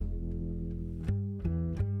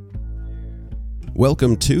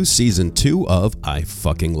Welcome to Season 2 of I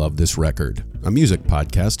Fucking Love This Record, a music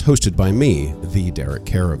podcast hosted by me, the Derek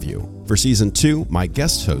Caraview. For Season 2, my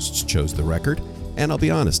guest hosts chose the record, and I'll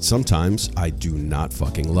be honest, sometimes I do not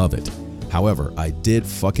fucking love it. However, I did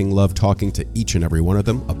fucking love talking to each and every one of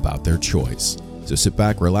them about their choice. So sit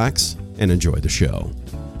back, relax, and enjoy the show.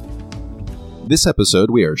 This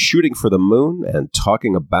episode, we are shooting for the moon and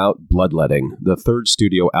talking about Bloodletting, the third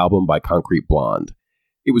studio album by Concrete Blonde.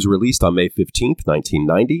 It was released on May 15th,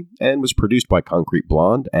 1990, and was produced by Concrete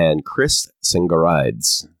Blonde and Chris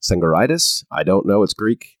Tsangarides. Tsangarides? I don't know, it's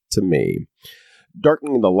Greek to me.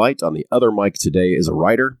 Darkening the light on the other mic today is a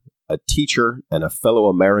writer, a teacher, and a fellow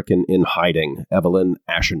American in hiding, Evelyn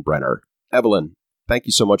Aschenbrenner. Evelyn, thank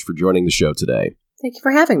you so much for joining the show today. Thank you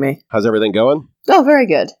for having me. How's everything going? Oh, very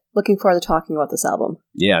good. Looking forward to talking about this album.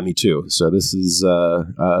 Yeah, me too. So this is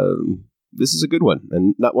a good one,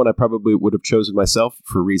 and not one I probably would have chosen myself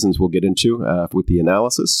for reasons we'll get into with the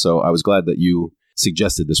analysis. So I was glad that you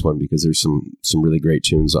suggested this one because there's some really great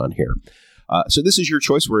tunes on here. So this is your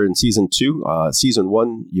choice. We're in Season 2. Season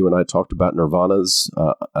 1, you and I talked about Nirvana's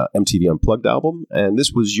MTV Unplugged album, and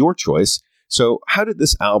this was your choice. So how did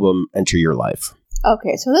this album enter your life?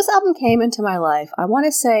 Okay, so this album came into my life, I want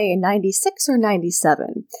to say in 96 or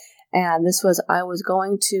 97. And I was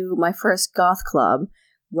going to my first goth club,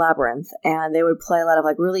 Labyrinth, and they would play a lot of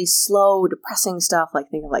really really depressing stuff,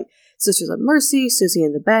 think of Sisters of Mercy, Susie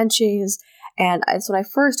and the Banshees, and it's when I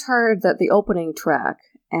first heard the opening track,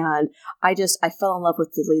 and I fell in love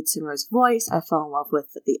with the lead singer's voice. I fell in love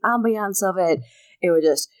with the ambiance of it. It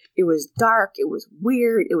was dark, it was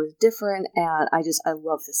weird, it was different, and I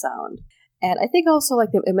love the sound. And I think also it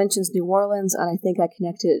mentions New Orleans, and I think I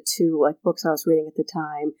connected it to books I was reading at the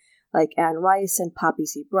time, like Anne Rice and Poppy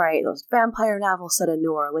C. Bright, those vampire novels set in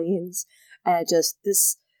New Orleans. And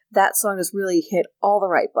that song just really hit all the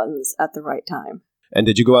right buttons at the right time. And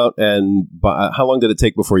did you go out and how long did it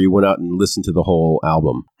take before you went out and listened to the whole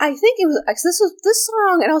album? I think it was this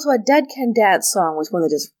song, and also a Dead Can Dance song was one that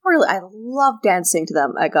just really, I love dancing to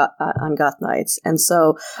them on goth nights. And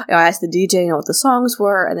so I asked the DJ what the songs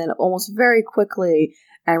were, and then almost very quickly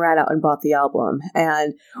I ran out and bought the album.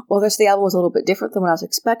 And while the album was a little bit different than what I was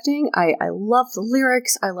expecting, I loved the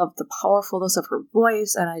lyrics, I loved the powerfulness of her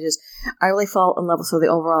voice, and I really fell in love with the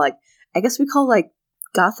overall, I guess we call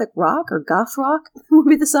gothic rock or goth rock would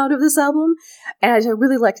be the sound of this album. And I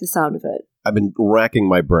really liked the sound of it. I've been racking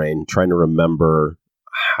my brain trying to remember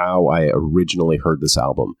how I originally heard this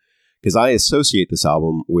album, because I associate this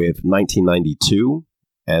album with 1992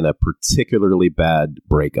 and a particularly bad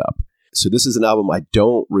breakup. So this is an album I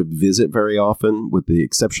don't revisit very often, with the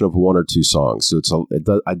exception of one or two songs. So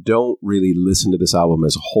I don't really listen to this album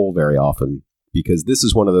as a whole very often, because this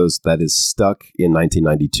is one of those that is stuck in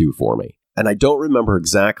 1992 for me. And I don't remember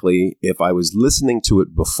exactly if I was listening to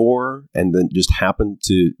it before and then just happened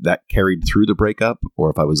to that carried through the breakup, or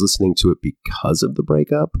if I was listening to it because of the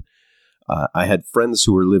breakup. I had friends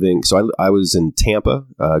who were living, so I was in Tampa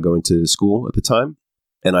going to school at the time.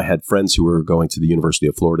 And I had friends who were going to the University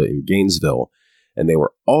of Florida in Gainesville, and they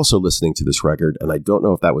were also listening to this record. And I don't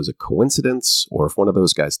know if that was a coincidence or if one of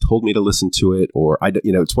those guys told me to listen to it, or I've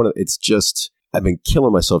been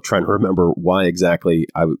killing myself trying to remember why exactly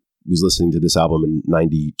I was listening to this album in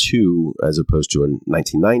 92 as opposed to in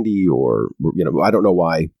 1990, or, I don't know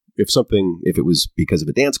why. If it was because of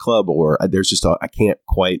a dance club, or I can't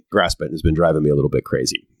quite grasp it, and it's been driving me a little bit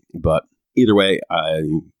crazy. But either way, I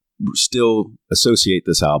still associate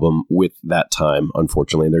this album with that time,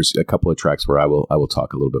 unfortunately. And there's a couple of tracks where I will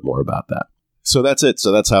talk a little bit more about that. So that's it.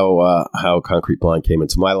 So that's how Concrete Blonde came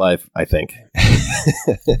into my life, I think.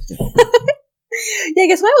 Yeah, I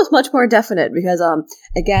guess mine was much more definite because,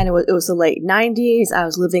 again, it was the late 90s. I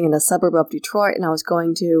was living in a suburb of Detroit, and I was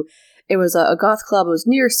going to, it was a goth club. It was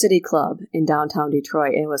near City Club in downtown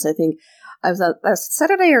Detroit. And it was, I think, I was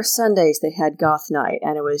Saturday or Sundays they had goth night,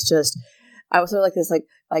 and it was just, I was sort of this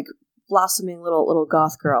blossoming little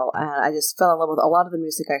goth girl, and I just fell in love with a lot of the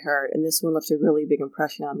music I heard, and this one left a really big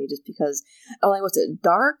impression on me just because not only was it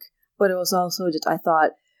dark, but it was also just, I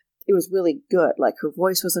thought it was really good. Her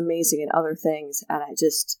voice was amazing and other things, and I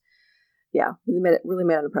just, really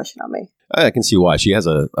made an impression on me. I can see why. She has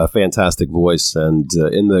a fantastic voice, and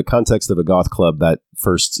in the context of a goth club, that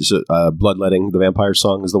first Bloodletting, the vampire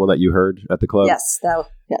song, is the one that you heard at the club? Yes.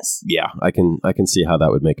 Yes. Yeah, I can see how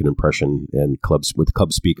that would make an impression in clubs with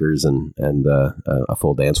club speakers and a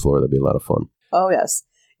full dance floor. That'd be a lot of fun. Oh, yes.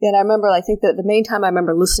 Yeah, and I remember, I think that the main time I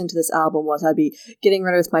remember listening to this album was I'd be getting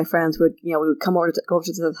ready with my friends. We would come over to go over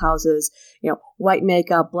to the houses, white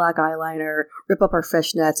makeup, black eyeliner, rip up our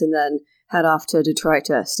fishnets, and then head off to Detroit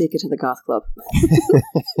to sneak into the goth club.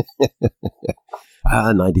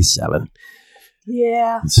 97.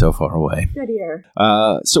 Yeah. It's so far away. Good year.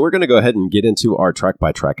 So we're going to go ahead and get into our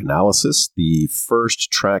track-by-track analysis. The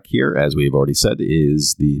first track here, as we've already said,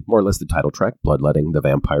 is the more or less the title track, Bloodletting, the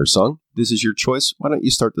Vampire Song. This is your choice. Why don't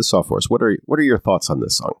you start this off for us? What are your thoughts on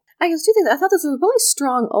this song? I guess two things. I thought this was a really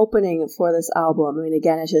strong opening for this album. I mean,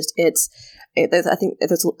 again, I think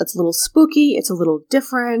it's a little spooky. It's a little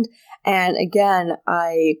different. And again,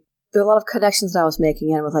 there are a lot of connections that I was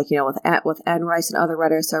making in with, with Anne Rice and other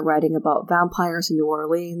writers that are writing about vampires in New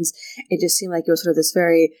Orleans. It just seemed like it was sort of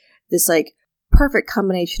this perfect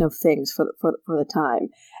combination of things for the time.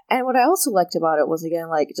 And what I also liked about it was, again,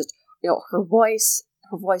 her voice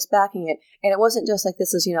backing it. And it wasn't just like,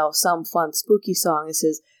 this is, some fun, spooky song.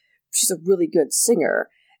 She's a really good singer.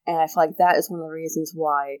 And I feel like that is one of the reasons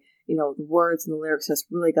why, the words and the lyrics just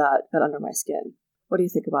really got under my skin. What do you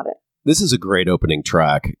think about it? This is a great opening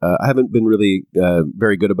track. I haven't been really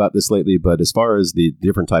very good about this lately, but as far as the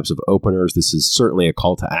different types of openers, this is certainly a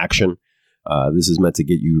call to action. This is meant to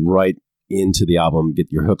get you right into the album, get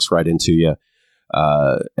your hooks right into you.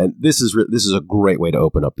 And this is a great way to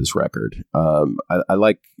open up this record. I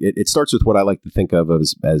like it. It starts with what I like to think of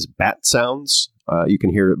as bat sounds. You can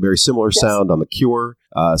hear a very similar sound on The Cure.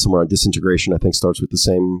 Somewhere on Disintegration, I think, starts with the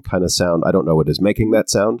same kind of sound. I don't know what is making that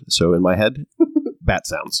sound. So in my head, bat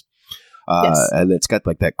sounds. And it's got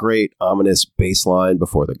like that great ominous bass line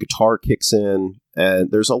before the guitar kicks in. And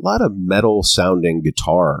there's a lot of metal sounding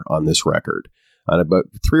guitar on this record. On about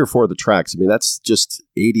 3 or 4 of the tracks, I mean, that's just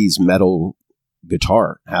 80s metal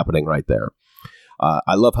guitar happening right there.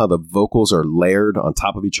 I love how the vocals are layered on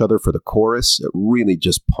top of each other for the chorus. It really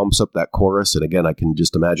just pumps up that chorus. And again, I can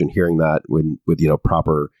just imagine hearing that with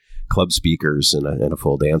proper club speakers and a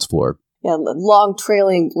full dance floor. Yeah, long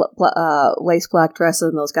trailing lace black dresses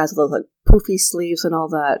and those guys with those poofy sleeves and all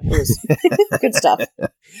that. It was good stuff.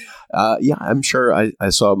 Yeah, I'm sure I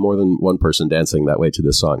saw more than one person dancing that way to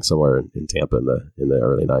this song somewhere in Tampa in the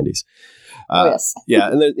early 90s. Yes.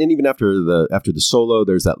 Yeah, and even after the solo,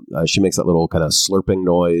 there's that she makes that little kind of slurping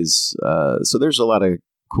noise. So there's a lot of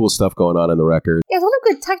cool stuff going on in the record. Yeah, there's a lot of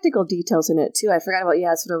good technical details in it too. I forgot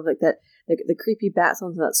about sort of like that. The creepy bat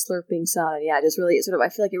sounds and that slurping sound, and just really I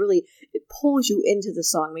feel like it pulls you into the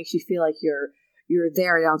song, makes you feel like you're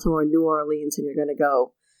there down somewhere in New Orleans and you're going to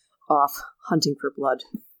go off hunting for blood.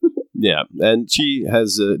 Yeah, and she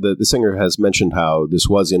has the singer has mentioned how this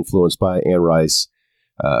was influenced by Anne Rice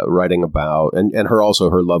writing about and her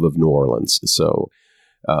love of New Orleans. So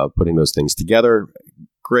putting those things together,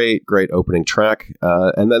 great opening track,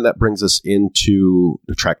 and then that brings us into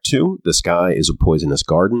track 2. The Sky is a Poisonous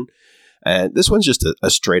Garden. And this one's just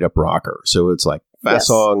a straight up rocker. So it's like fast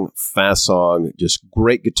song, just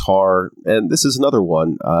great guitar. And this is another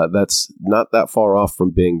one that's not that far off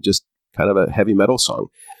from being just kind of a heavy metal song.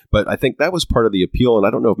 But I think that was part of the appeal. And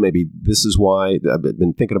I don't know if maybe this is why, I've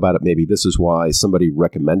been thinking about it, maybe this is why somebody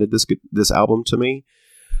recommended this album to me.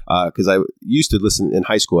 Because I used to listen, in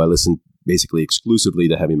high school, I listened basically exclusively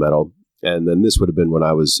to heavy metal. And then this would have been when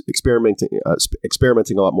I was experimenting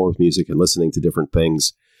a lot more with music and listening to different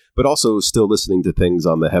things. But also still listening to things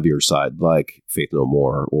on the heavier side, like Faith No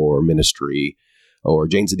More or Ministry or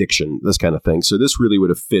Jane's Addiction, this kind of thing. So this really would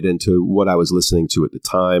have fit into what I was listening to at the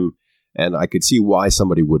time. And I could see why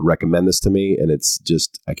somebody would recommend this to me. And it's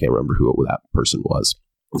just, I can't remember who that person was.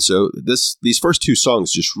 So these first 2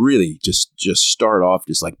 songs just really just start off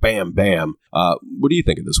just like bam, bam. What do you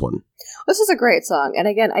think of this one? This is a great song. And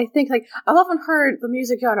again, I think I've often heard the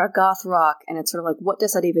music genre goth rock, and it's sort of like, what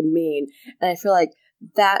does that even mean? And I feel like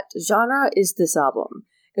that genre is this album.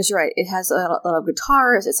 Because you're right, it has a lot of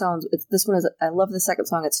guitars. This one is, I love the second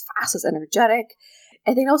song. It's fast, it's energetic.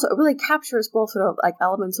 I think also it really captures both sort of like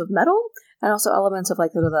elements of metal and also elements of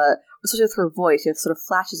like sort of especially with her voice, you have sort of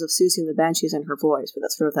flashes of Susie and the Banshees in her voice, but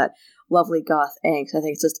that's sort of that lovely goth angst. I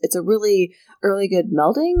think it's a really good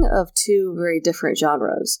melding of 2 very different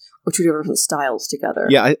genres or 2 different styles together.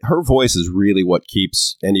 Yeah, her voice is really what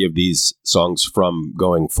keeps any of these songs from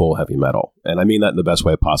going full heavy metal. And I mean that in the best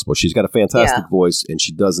way possible. She's got a fantastic voice and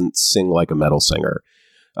she doesn't sing like a metal singer.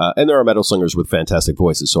 And there are metal singers with fantastic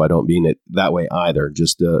voices, so I don't mean it that way either.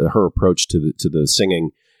 Just her approach to the singing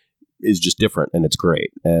is just different, and it's great.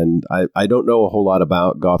 And I don't know a whole lot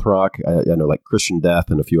about goth rock. I know like Christian Death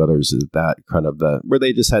and a few others that kind of where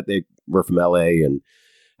they were from LA and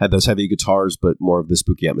had those heavy guitars, but more of the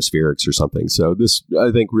spooky atmospherics or something. So this,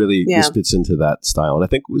 I think, really this fits into that style. And I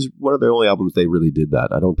think it was one of their only albums they really did that.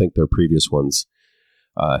 I don't think their previous ones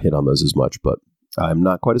hit on those as much, but I'm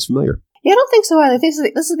not quite as familiar. Yeah, I don't think so either. I think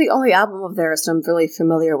this is the only album of theirs that I'm really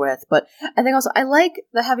familiar with. But I think also I like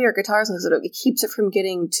the heavier guitar songs. It keeps it from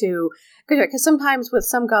getting too... Because sometimes with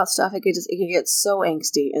some goth stuff, it can get so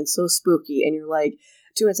angsty and so spooky, and you're like,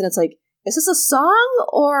 2 minutes, and it's like, is this a song,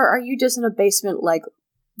 or are you just in a basement, like,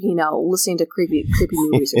 listening to creepy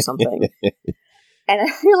movies or something? And I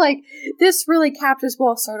feel like this really captures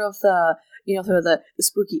both sort of the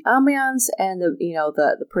spooky ambiance and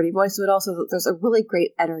the pretty voice, but also there's a really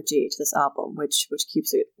great energy to this album, which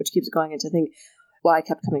keeps it going, and I think why I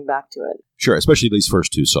kept coming back to it. Sure, especially these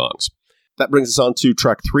first 2 songs. That brings us on to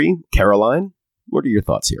track 3, Caroline. What are your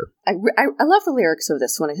thoughts here? I love the lyrics of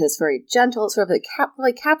this one. It's very gentle. It sort of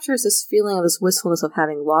really captures this feeling of this wistfulness of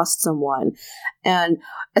having lost someone. And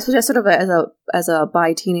especially sort of as a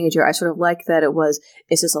bi teenager, I sort of like that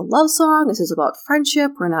is this a love song? Is this about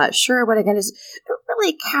friendship? We're not sure. But again, it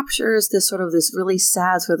really captures this really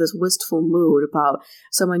sad, sort of this wistful mood about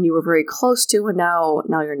someone you were very close to and now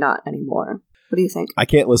you're not anymore. What do you think? I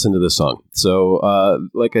can't listen to this song. So,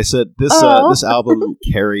 like I said, this album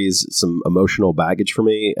carries some emotional baggage for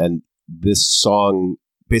me, and this song,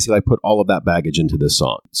 basically, I put all of that baggage into this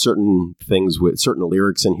song. Certain things with certain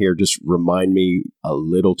lyrics in here just remind me a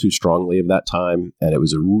little too strongly of that time, and it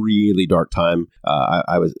was a really dark time.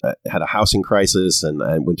 I had a housing crisis, and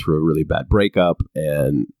I went through a really bad breakup,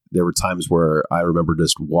 and there were times where I remember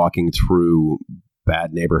just walking through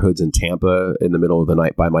bad neighborhoods in Tampa in the middle of the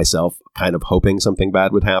night by myself, kind of hoping something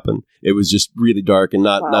bad would happen. It was just really dark and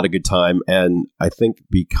not a good time. And I think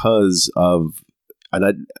because of, and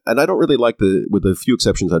I don't really like with a few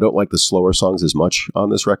exceptions, I don't like the slower songs as much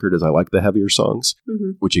on this record as I like the heavier songs,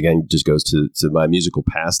 which again just goes to my musical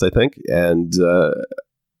past, I think. And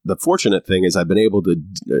the fortunate thing is I've been able to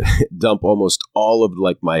dump almost all of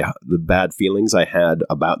the bad feelings I had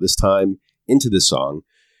about this time into this song.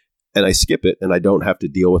 And I skip it, and I don't have to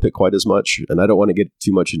deal with it quite as much. And I don't want to get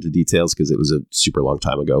too much into details because it was a super long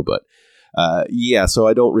time ago. But so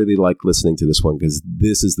I don't really like listening to this one because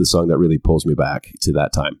this is the song that really pulls me back to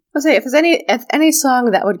that time. I'll say if any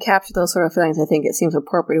song that would capture those sort of feelings, I think it seems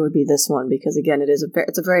appropriate would be this one because again, it's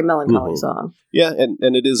a very melancholy song. Yeah,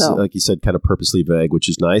 and it is like you said, kind of purposely vague, which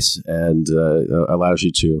is nice and allows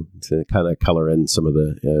you to kind of color in some of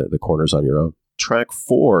the corners on your own. Track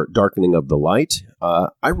 4, Darkening of the Light.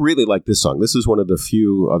 I really like this song. This is one of the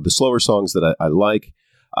few of the slower songs that I like.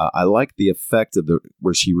 I like the effect of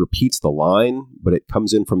where she repeats the line, but it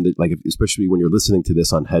comes in from especially when you're listening to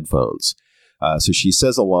this on headphones. So she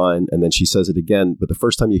says a line and then she says it again, but the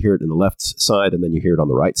first time you hear it in the left side and then you hear it on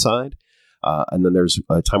the right side. And then there's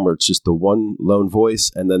a time where it's just the one lone voice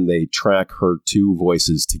and then they track her 2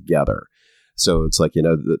 voices together. So it's like,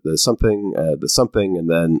 the something,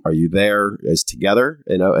 and then are you there is together,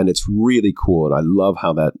 and it's really cool. And I love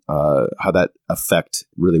how that effect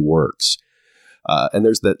really works. And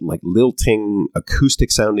there's that lilting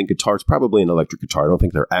acoustic sounding guitar. It's probably an electric guitar. I don't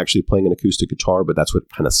think they're actually playing an acoustic guitar, but that's what it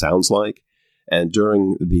kind of sounds like. And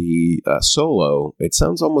during the solo, it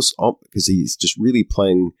sounds almost because he's just really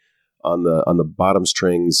playing on the bottom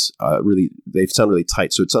strings, they sound really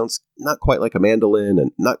tight. So it sounds not quite like a mandolin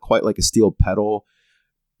and not quite like a steel pedal,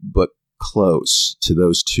 but close to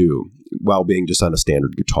those two while being just on a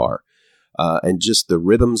standard guitar. And just the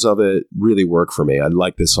rhythms of it really work for me. I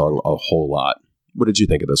like this song a whole lot. What did you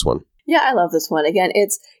think of this one? Yeah, I love this one. Again,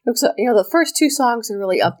 it's the first 2 songs are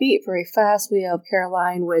really upbeat, very fast. We have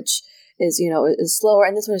Caroline, which is slower,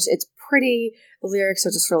 and this one it's pretty. The lyrics are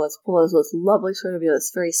just sort of full of this lovely sort of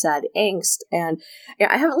this very sad angst. And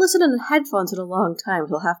I haven't listened on headphones in a long time,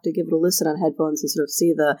 so I'll have to give it a listen on headphones and sort of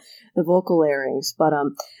see the vocal layerings. But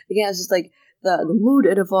again, it's just like the mood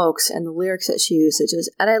it evokes and the lyrics that she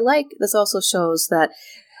uses. And I like this also shows that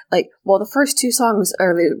the first 2 songs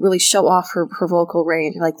really show off her vocal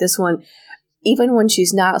range. Like this one, even when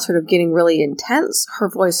she's not sort of getting really intense, her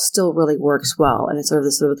voice still really works well. And it's sort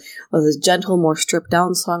of this gentle, more stripped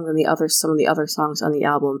down song than some of the other songs on the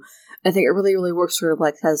album. And I think it really, really works sort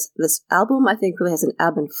of has this album, I think, really has an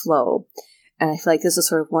ebb and flow. And I feel like this is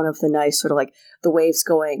sort of one of the nice sort of the waves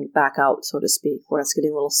going back out, so to speak, where it's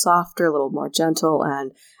getting a little softer, a little more gentle.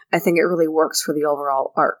 And I think it really works for the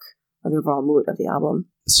overall arc or the overall mood of the album.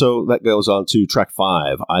 So that goes on to track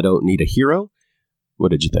 5, I Don't Need a Hero.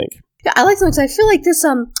 What did you think? Yeah, I like this because I feel like this,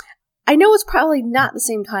 I know it's probably not the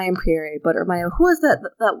same time period, but remind me, who is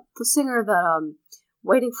the singer that,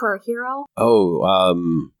 Waiting for a Hero? Oh,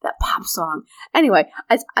 that pop song. Anyway,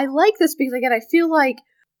 I like this because, again, I feel like,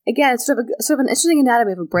 again, it's sort of an interesting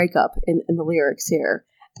anatomy of a breakup in the lyrics here.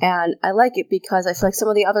 And I like it because I feel like some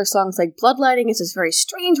of the other songs, like Bloodletting, is this very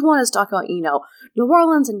strange one. It's talking about, New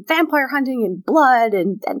Orleans and vampire hunting and blood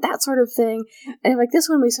and that sort of thing. And like this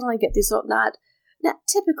one, we suddenly get these not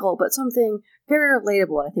typical, but something very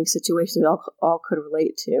relatable, I think, situations we all could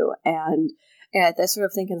relate to. And I sort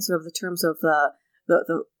of think in sort of the terms of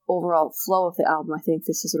the overall flow of the album, I think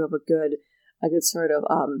this is sort of a good sort of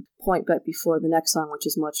point back before the next song, which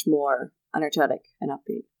is much more energetic and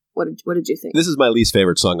upbeat. What did you think? This is my least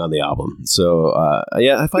favorite song on the album. So,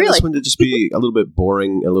 I find this one to just be a little bit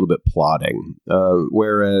boring, a little bit plodding.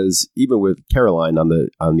 Whereas even with Caroline, on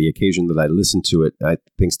the occasion that I listened to it, I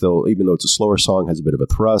think still, even though it's a slower song, has a bit of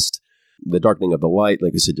a thrust. The Darkening of the Light,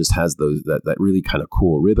 like I said, just has that really kind of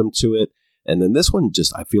cool rhythm to it. And then this one,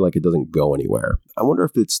 just I feel like it doesn't go anywhere. I wonder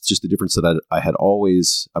if it's just the difference that I've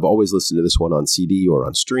always listened to this one on CD or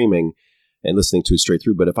on streaming and listening to it straight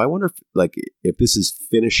through. But if I wonder if this is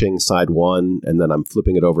finishing side one and then I'm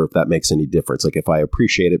flipping it over, if that makes any difference. Like if I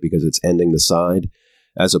appreciate it because it's ending the side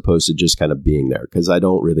as opposed to just kind of being there, because I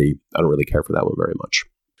don't really care for that one very much.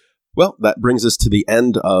 Well, that brings us to the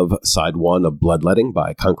end of side one of Bloodletting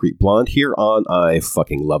by Concrete Blonde here on I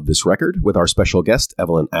Fucking Love This Record with our special guest,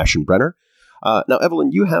 Evelyn Aschenbrenner. Now,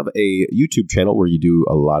 Evelyn, you have a YouTube channel where you do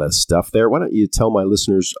a lot of stuff there. Why don't you tell my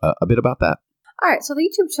listeners a bit about that? All right, so the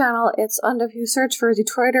YouTube channel, it's under, if you search for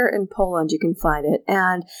Detroiter in Poland, you can find it.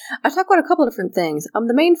 And I talk about a couple of different things.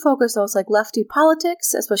 The main focus, though, is like lefty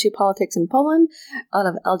politics, especially politics in Poland, a lot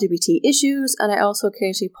of LGBT issues, and I also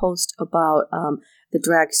occasionally post about the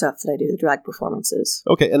drag stuff that I do, the drag performances.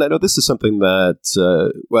 Okay, and I know this is something that,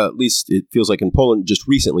 at least it feels like in Poland, just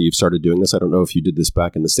recently you've started doing this. I don't know if you did this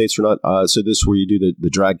back in the States or not. So this where you do the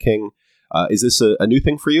Drag King. Is this a new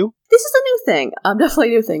thing for you? This is a new thing. Definitely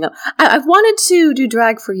a new thing. I've wanted to do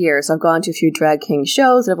drag for years. I've gone to a few Drag King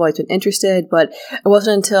shows and I've always been interested, but it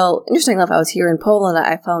wasn't until, interesting enough, I was here in Poland,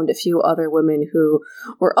 I found a few other women who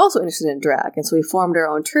were also interested in drag. And so we formed our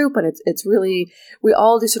own troupe, and it's really, we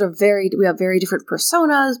all do sort of we have very different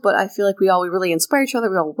personas, but I feel like we really inspire each other.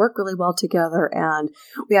 We all work really well together. And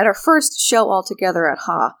we had our first show all together at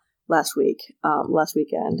Ha last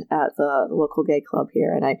weekend at the local gay club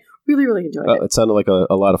here, and I really enjoyed it. It sounded like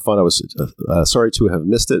a lot of fun. I was sorry to have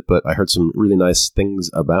missed it, but I heard some really nice things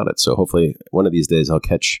about it. So hopefully one of these days I'll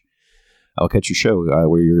catch your show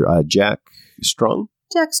where you're Jack Strong.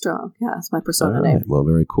 Jack Strong, yeah, that's my persona name. Well,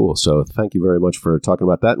 very cool. So thank you very much for talking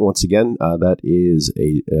about that. And once again, that is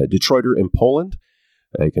a Detroiter in Poland.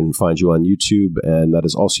 I can find you on YouTube, and that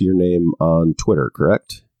is also your name on Twitter,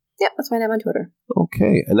 correct? Yeah, that's my name on Twitter.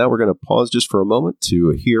 Okay, and now we're going to pause just for a moment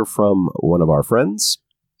to hear from one of our friends.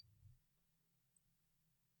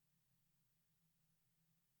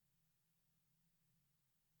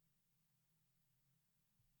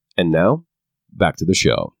 And now, back to the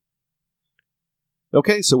show.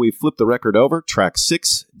 Okay, so we flipped the record over. Track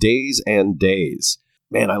 6, Days and Days.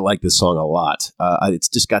 Man, I like this song a lot. It's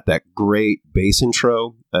just got that great bass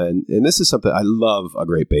intro. And this is something, I love a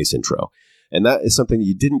great bass intro. And that is something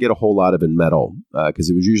you didn't get a whole lot of in metal, because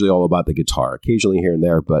it was usually all about the guitar, occasionally here and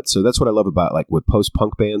there. But so that's what I love about, like, with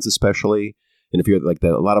post-punk bands especially. And if you're like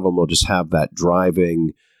that, a lot of them will just have that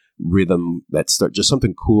driving rhythm just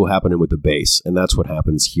something cool happening with the bass. And that's what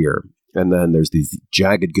happens here. And then there's these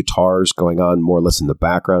jagged guitars going on more or less in the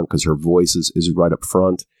background because her voice is right up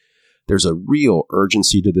front. There's a real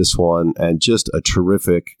urgency to this one, and just a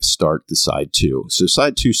terrific start to side 2. So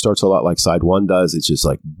side 2 starts a lot like side 1 does. It's just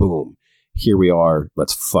like, boom. Here we are.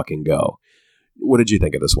 Let's fucking go. What did you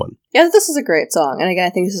think of this one? Yeah, this is a great song. And again, I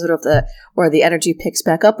think this is sort of where the energy picks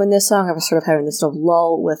back up in this song. I was sort of having this sort of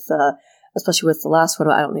lull with, especially with the last one,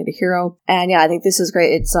 I Don't Need a Hero. And yeah, I think this is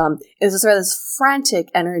great. It's sort of this frantic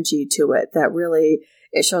energy to it that really,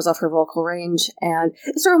 it shows off her vocal range. And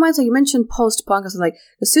it sort of reminds me, you mentioned post-punk, so like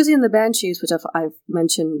the Susie and the Banshees, which I've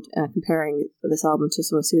mentioned comparing this album to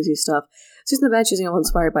some of Susie's stuff. Susie and the Banshees,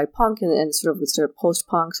 inspired by punk and sort of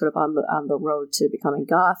post-punk, sort of on the road to becoming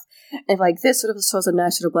goth. And like this sort of shows a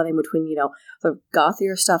nice sort of blending between, the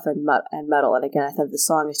gothier stuff and metal. And again, I thought the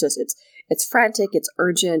song is just, it's frantic, it's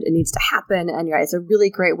urgent, it needs to happen. And yeah, it's a really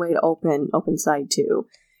great way to open side 2.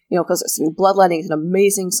 Because Bloodletting is an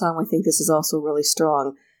amazing song. I think this is also really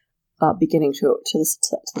strong beginning to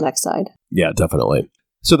the next side. Yeah, definitely.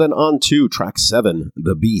 So then on to track 7,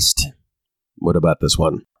 The Beast. What about this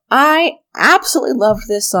one? I absolutely loved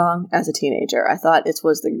this song as a teenager. I thought it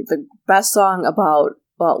was the best song about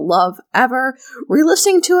love ever.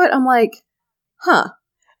 Re-listening to it, I'm like,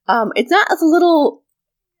 it's not as a little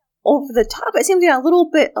over the top. It seems to be a little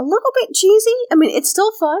bit cheesy. I mean, it's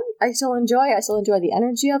still fun. I still enjoy the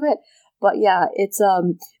energy of it. But yeah, it's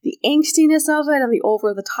the angstiness of it and the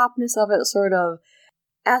over the topness of it sort of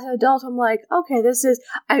as an adult, I'm like, okay, this is...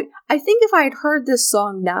 I think if I had heard this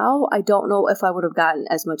song now, I don't know if I would have gotten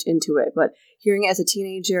as much into it. But hearing it as a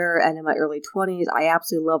teenager and in my early 20s, I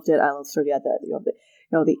absolutely loved it. I loved sort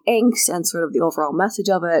of the angst and sort of the overall message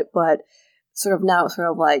of it. But sort of now it's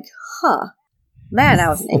sort of like, man, I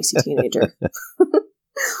was an angsty teenager.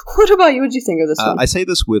 What about you? What did you think of this one? I say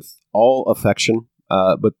this with all affection,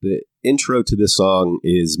 but the intro to this song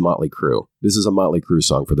is Motley Crue. This is a Motley Crue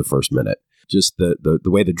song for the first minute. Just the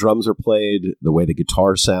way the drums are played, the way the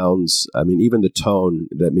guitar sounds. I mean, even the tone.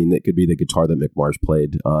 It could be the guitar that Mick Mars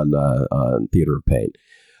played on Theater of Pain.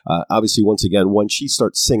 Obviously, once again, when she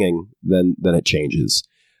starts singing, then it changes.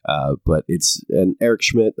 But and Eric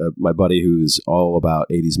Schmidt, my buddy who's all about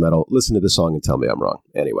 80s metal, listen to this song and tell me I'm wrong.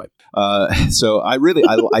 Anyway, so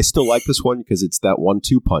I still like this one because it's that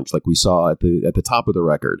 1-2 punch like we saw at the top of the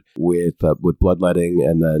record with Bloodletting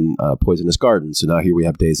and then Poisonous Garden. So now here we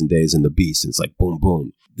have Days and Days and The Beast, and it's like boom,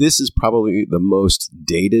 boom. This is probably the most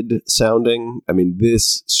dated sounding. I mean,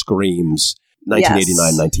 this screams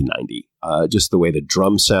 1989, 1990. Just the way the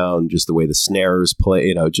drums sound, just the way the snares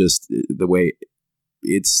play, just the way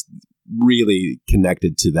it's really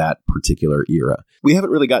connected to that particular era. We haven't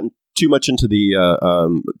really gotten too much into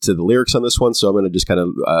the lyrics on this one, so I'm going to just kind of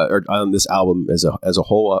on this album as a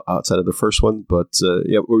whole outside of the first one. But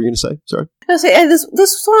what were you going to say? Sorry. I was say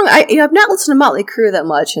this song. I've not listened to Motley Crue that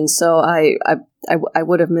much, and so I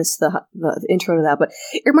would have missed the intro to that. But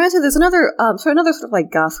it reminds me, there's another sort of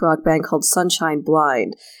like goth rock band called Sunshine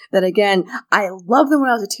Blind. That again, I loved them when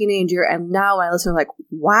I was a teenager, and now when I listen, I'm like,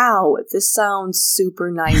 wow, this sounds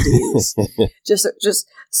super 90s. just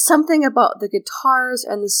something about the guitars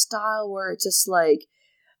and the style where it's just like,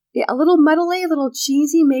 yeah, a little metal-y, a little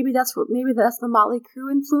cheesy. Maybe that's the Motley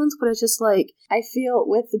Crue influence, but it's just like, I feel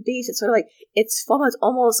with the Beast, it's sort of like, it's fun. It's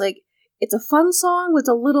almost like, it's a fun song with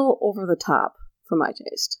a little over the top for my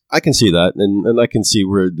taste. I can see that, and I can see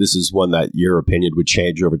where this is one that your opinion would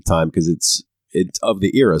change over time because it's of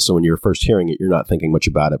the era. So when you're first hearing it, you're not thinking much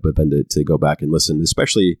about it, but then to go back and listen,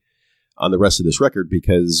 especially on the rest of this record,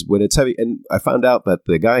 because when it's heavy, and I found out that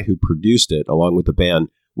the guy who produced it along with the band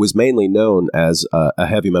was mainly known as a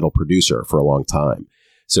heavy metal producer for a long time.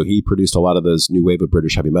 So he produced a lot of those new wave of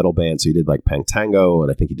British heavy metal bands. So he did like Pang Tango,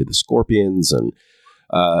 and I think he did the Scorpions, and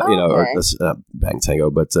Pang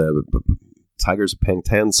Tango, but Tigers of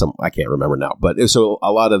Pangtan. I can't remember now, but so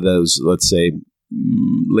a lot of those, let's say,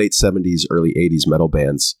 late 70s, early 80s metal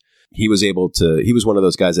bands. He was one of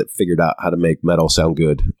those guys that figured out how to make metal sound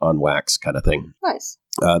good on wax kind of thing. Nice.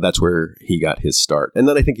 That's where he got his start. And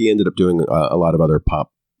then I think he ended up doing a lot of other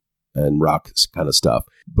pop and rock kind of stuff.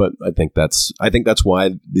 But I think that's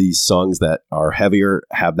why these songs that are heavier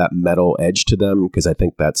have that metal edge to them, because I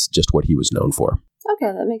think that's just what he was known for.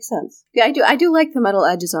 Okay, that makes sense. Yeah, I do like the metal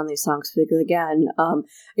edges on these songs because, again,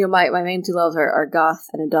 my main two loves are goth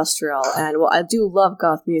and industrial, and I do love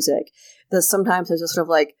goth music. Sometimes it's just sort of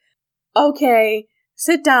like, okay,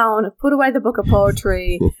 sit down, put away the book of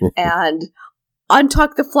poetry, and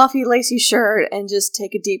untuck the fluffy lacy shirt, and just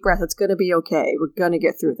take a deep breath. It's gonna be okay. We're gonna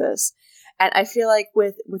get through this. And I feel like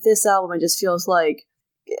with this album, it just feels like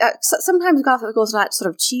sometimes goth goes not sort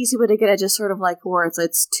of cheesy, but again, it just sort of like where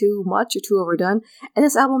it's too much or too overdone. And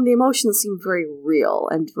this album, the emotions seem very real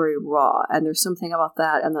and very raw, and there's something about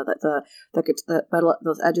that, and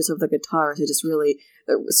those edges of the guitars, it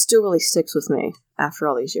still really sticks with me after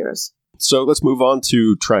all these years. So let's move on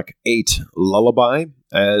to track 8, Lullaby,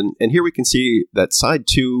 and here we can see that side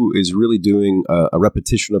 2 is really doing a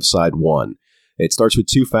repetition of side 1. It starts with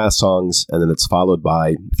 2 fast songs, and then it's followed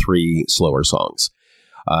by 3 slower songs.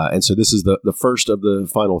 And so this is the first of the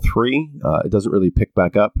final 3. It doesn't really pick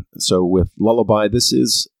back up. So with Lullaby, this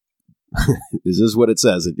is what it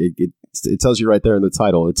says. It tells you right there in the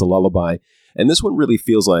title. It's a lullaby. And this one really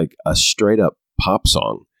feels like a straight up pop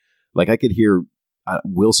song. Like I could hear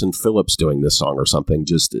Wilson Phillips doing this song or something.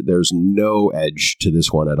 Just there's no edge to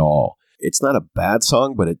this one at all. It's not a bad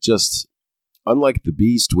song, but it just, unlike The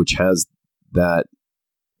Beast, which has that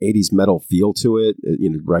 80s metal feel to it,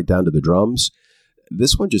 right down to the drums,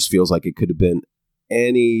 this one just feels like it could have been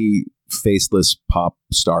any faceless pop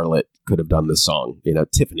starlet could have done this song.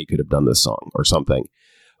 Tiffany could have done this song or something.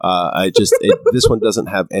 This one doesn't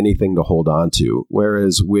have anything to hold on to.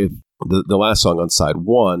 Whereas with the last song on side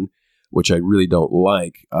 1, which I really don't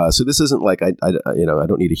like. So this isn't like I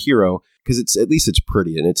don't need a hero, because at least it's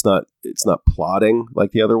pretty, and it's not plotting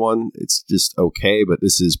like the other one. It's just okay, but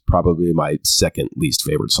this is probably my second least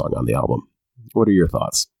favorite song on the album. What are your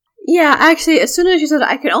thoughts? Yeah, actually, as soon as you said it,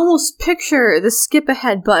 I could almost picture the skip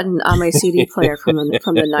ahead button on my CD player from the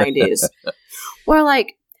 90s, where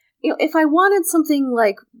if I wanted something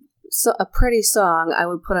like a pretty song, I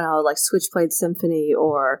would put on like Switchblade Symphony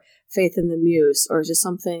or Faith in the Muse, or just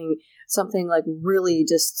something like really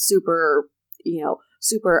just super,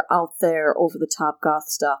 super out there, over the top goth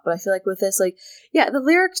stuff. But I feel like with this, like, yeah, the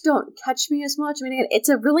lyrics don't catch me as much. I mean, it's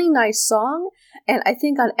a really nice song, and I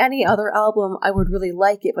think on any other album I would really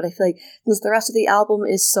like it. But I feel like since the rest of the album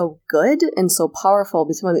is so good and so powerful,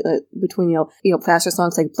 between faster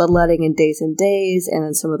songs like Bloodletting and Days, and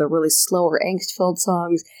then some of the really slower angst-filled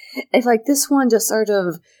songs, I feel like this one just sort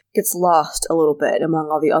of gets lost a little bit among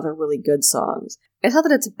all the other really good songs. It's not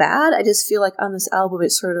that it's bad. I just feel like on this album,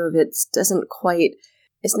 it's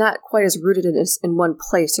not quite as rooted in one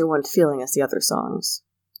place or one feeling as the other songs.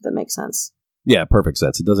 If that makes sense. Yeah, perfect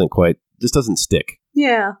sense. It just doesn't stick.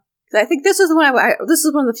 Yeah. I think this is the one this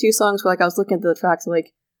is one of the few songs where, like, I was looking at the tracks and,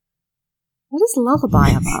 like, what is Lullaby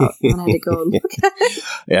about? And I had to go and look at it.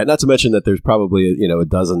 Yeah, not to mention that there's probably, a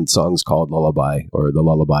dozen songs called Lullaby, or the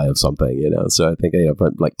lullaby of something, So I think,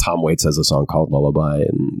 but like Tom Waits has a song called Lullaby,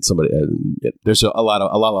 and there's a lot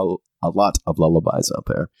of lullabies out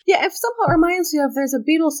there. Yeah, if somehow it reminds you of, there's a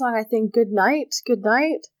Beatles song, I think, Good Night.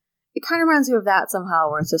 It kind of reminds you of that somehow,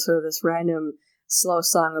 where it's just sort of this random slow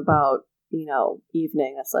song about,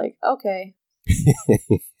 evening. That's like, okay.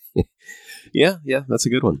 Yeah, that's a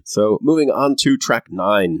good one. So moving on to track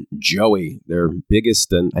 9, Joey, their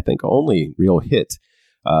biggest and I think only real hit.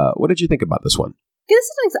 What did you think about this one? This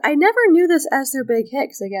is nice. I never knew this as their big hit,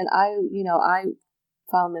 because again, I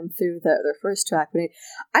found them through their first track, but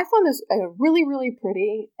I found this really, really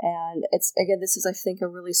pretty, and this is, I think, a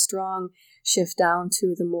really strong shift down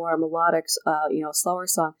to the more melodic, slower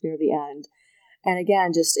song near the end, and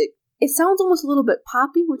again, just it sounds almost a little bit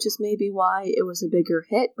poppy, which is maybe why it was a bigger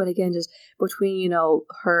hit. But again, just between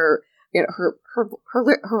her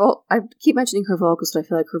I keep mentioning her vocals, but I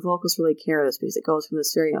feel like her vocals really carry this, because it goes from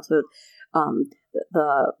this very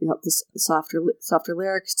the softer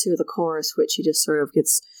lyrics to the chorus, which she just sort of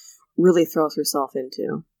really throws herself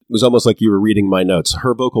into. It was almost like you were reading my notes.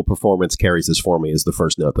 Her vocal performance carries this for me, is the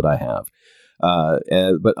first note that I have.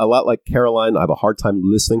 But a lot like Caroline, I have a hard time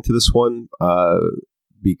listening to this one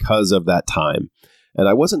because of that time. And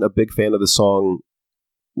I wasn't a big fan of the song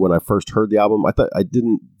when I first heard the album. I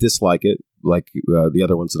didn't dislike it like the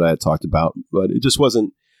other ones that I had talked about, but it just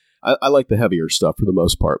wasn't. I like the heavier stuff for the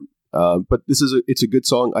most part. But it's a good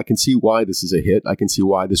song. I can see why this is a hit. I can see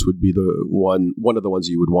why this would be the one of the ones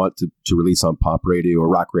you would want to release on pop radio or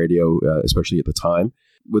rock radio, especially at the time.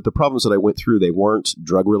 With the problems that I went through, they weren't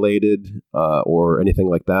drug related or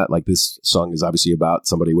anything like that. Like, this song is obviously about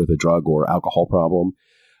somebody with a drug or alcohol problem.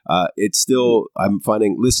 It's still, I'm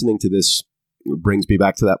finding listening to this brings me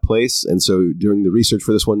back to that place. And so doing the research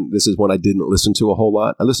for this is one I didn't listen to a whole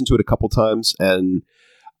lot. I listened to it a couple times and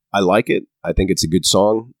I like it. I think it's a good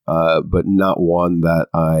song, but not one that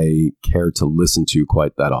I care to listen to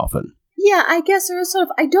quite that often. Yeah, I guess there was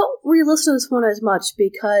I don't re-listen to this one as much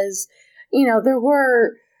because, there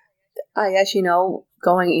were, I guess,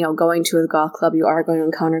 going to a goth club, you are going to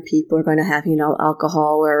encounter people who are going to have,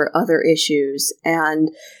 alcohol or other issues. And,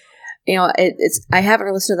 I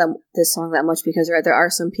haven't listened to this song that much because there are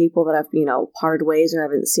some people that have, parted ways or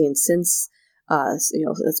haven't seen since, it's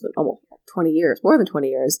been almost 20 years, more than 20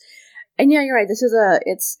 years. And yeah, you're right.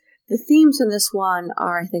 The themes in this one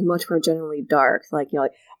are, I think, much more generally dark. Like,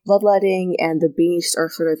 like Bloodletting and The Beast are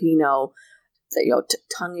sort of,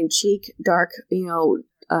 tongue-in-cheek dark,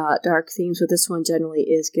 dark themes. But this one generally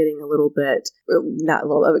is getting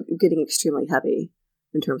getting extremely heavy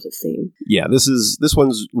in terms of theme. Yeah, this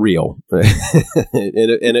one's real, and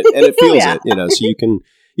it feels yeah. it. So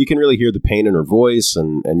you can really hear the pain in her voice,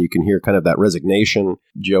 and you can hear kind of that resignation.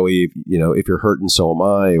 Joey, if you're hurting, so am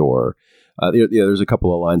I. Or there's a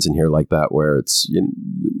couple of lines in here like that where it's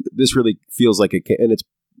this really feels like it, and it's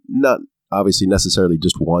not obviously necessarily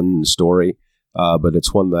just one story, but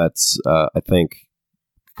it's one that's I think.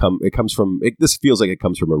 This feels like it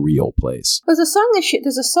comes from a real place. There's a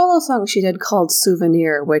solo song she did called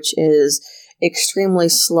Souvenir, which is extremely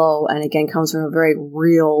slow and again comes from a very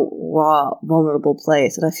real, raw, vulnerable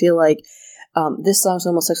place. And I feel like this song is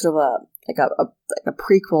almost like sort of a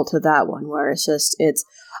prequel to that one, where it's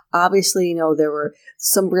obviously, there were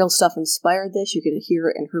some real stuff inspired this. You can hear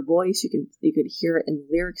it in her voice. You could hear it in the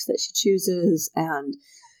lyrics that she chooses. And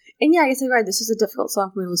yeah, I guess you're right. This is a difficult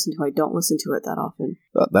song for me to listen to. I don't listen to it that often.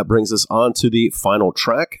 That brings us on to the final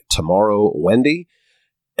track, Tomorrow, Wendy.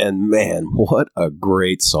 And man, what a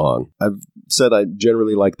great song. I've said I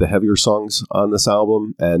generally like the heavier songs on this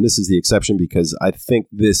album, and this is the exception because I think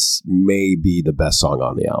this may be the best song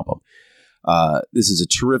on the album. This is a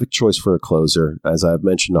terrific choice for a closer. As I've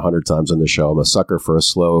mentioned 100 times on the show, I'm a sucker for a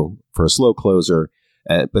slow closer.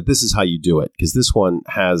 But this is how you do it, because this one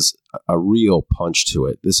has a real punch to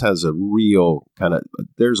it. This has a real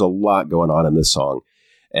there's a lot going on in this song,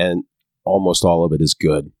 and almost all of it is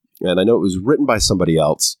good. And I know it was written by somebody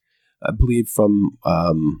else, I believe from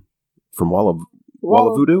Wall of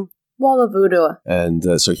Voodoo. Wall of Voodoo.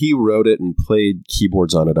 And so he wrote it and played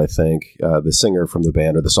keyboards on it, I think, the singer from the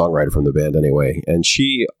band, or the songwriter from the band anyway.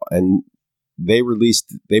 And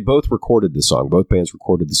they both recorded the song. Both bands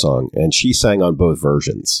recorded the song, and she sang on both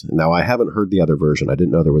versions. Now, I haven't heard the other version. I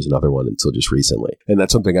didn't know there was another one until just recently. And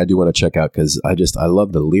that's something I do want to check out, because I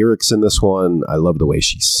love the lyrics in this one. I love the way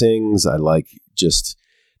she sings. I like just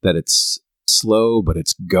that it's slow, but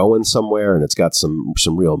it's going somewhere, and it's got some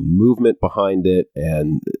real movement behind it,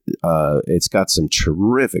 and it's got some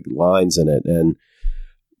terrific lines in it. And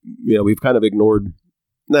we've kind of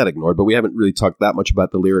not ignored, but we haven't really talked that much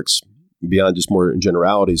about the lyrics beyond just more in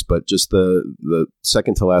generalities, but just the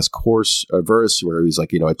second to last verse where he's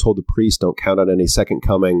like, I told the priest, don't count on any second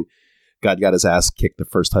coming. God got his ass kicked the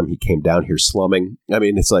first time he came down here slumming. I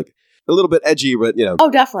mean, it's like a little bit edgy, but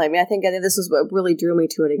Oh, definitely. I mean, I think this is what really drew me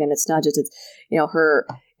to it. Again, it's not just her.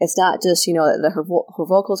 It's not just that her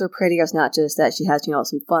vocals are pretty. It's not just that she has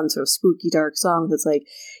some fun sort of spooky dark songs. It's like,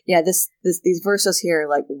 these verses here,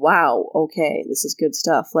 like, wow, okay, this is good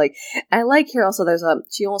stuff. Like, I like here also.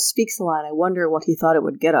 She almost speaks the line. I wonder what he thought it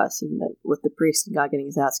would get us, with the priest and God getting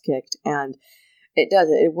his ass kicked, and it does.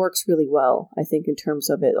 It works really well. I think in terms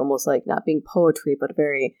of it, almost like not being poetry, but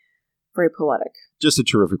very, very poetic. Just a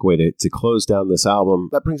terrific way to close down this album.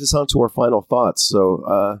 That brings us on to our final thoughts.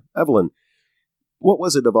 So, Evelyn, what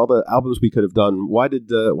was it of all the albums we could have done? Why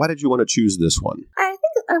did you want to choose this one? I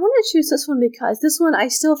think I wanted to choose this one because this one I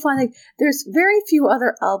still find like there's very few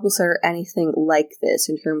other albums that are anything like this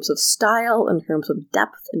in terms of style, in terms of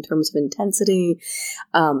depth, in terms of intensity.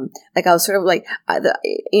 Like I was sort of like,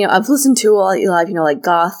 I've listened to a lot of like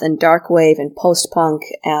goth and dark wave and post punk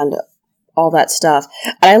and all that stuff.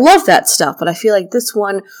 And I love that stuff, but I feel like this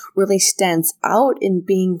one really stands out in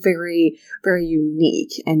being very, very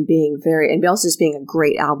unique and also just being a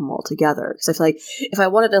great album altogether. Because I feel like if I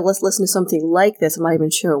wanted to listen to something like this, I'm not even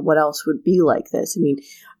sure what else would be like this. I mean,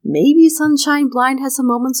 maybe Sunshine Blind has some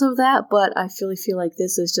moments of that, but I feel like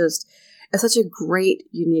this is just such a great,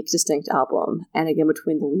 unique, distinct album. And again,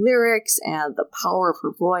 between the lyrics and the power of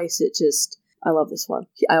her voice, I love this one.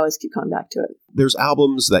 I always keep coming back to it. There's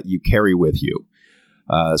albums that you carry with you.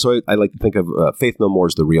 So I like to think of Faith No More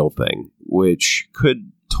is the Real Thing, which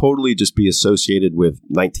could totally just be associated with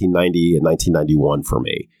 1990 and 1991 for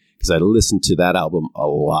me, because I listened to that album a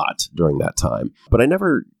lot during that time. But I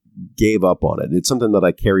never gave up on it. It's something that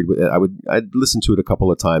I carried with. I'd listen to it a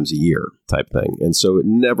couple of times a year type thing. And so it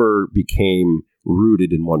never became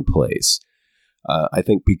rooted in one place. I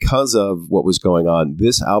think because of what was going on,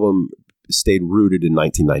 this album stayed rooted in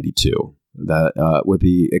 1992. That, with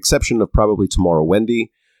the exception of probably Tomorrow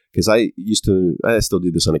Wendy, because I still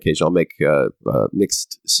do this on occasion. I'll make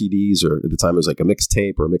mixed CDs, or at the time it was like a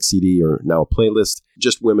mixtape or a mixed CD, or now a playlist,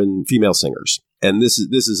 just female singers. And this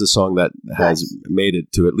is a song that has made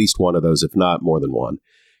it to at least one of those, if not more than one,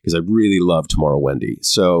 because I really love Tomorrow Wendy.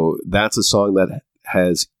 So that's a song that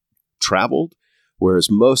has traveled, whereas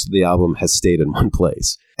most of the album has stayed in one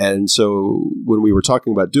place. And so when we were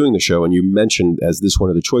talking about doing the show, and you mentioned as this one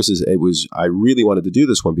of the choices, I really wanted to do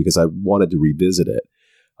this one because I wanted to revisit it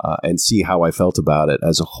and see how I felt about it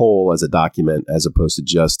as a whole, as a document, as opposed to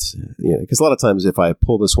just, because a lot of times if I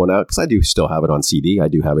pull this one out, because I do still have it on CD, I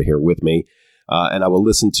do have it here with me, and I will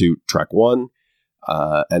listen to track 1,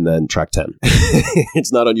 and then track 10.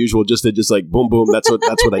 It's not unusual just to like boom, boom. That's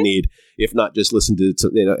what I need. If not, just listen to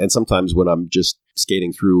and sometimes when I'm just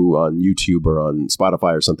skating through on YouTube or on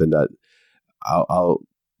Spotify or something, that I'll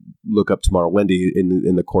look up Tomorrow Wendy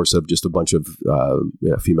in the course of just a bunch of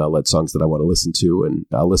female-led songs that I want to listen to. And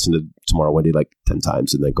I'll listen to Tomorrow Wendy like 10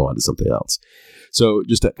 times and then go on to something else. So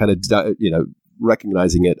just to kind of,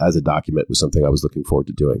 recognizing it as a document was something I was looking forward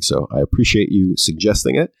to doing. So I appreciate you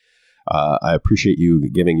suggesting it. I appreciate you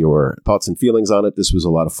giving your thoughts and feelings on it. This was a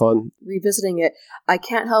lot of fun. Revisiting it, I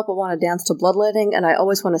can't help but want to dance to Bloodletting, and I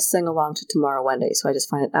always want to sing along to Tomorrow Wendy, so I just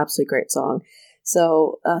find it an absolutely great song.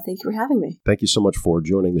 So thank you for having me. Thank you so much for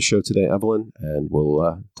joining the show today, Evelyn, and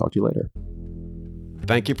we'll talk to you later.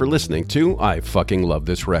 Thank you for listening to I Fucking Love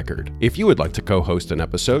This Record. If you would like to co-host an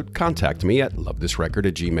episode, contact me at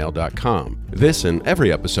lovethisrecord@gmail.com. This and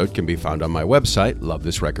every episode can be found on my website,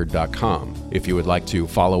 lovethisrecord.com. If you would like to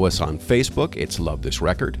follow us on Facebook, it's Love This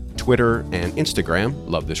Record, Twitter, and Instagram,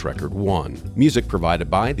 Love This Record 1. Music provided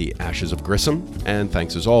by The Ashes of Grissom, and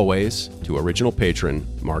thanks as always to original patron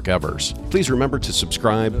Mark Evers. Please remember to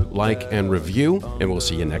subscribe, like, and review, and we'll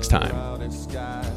see you next time.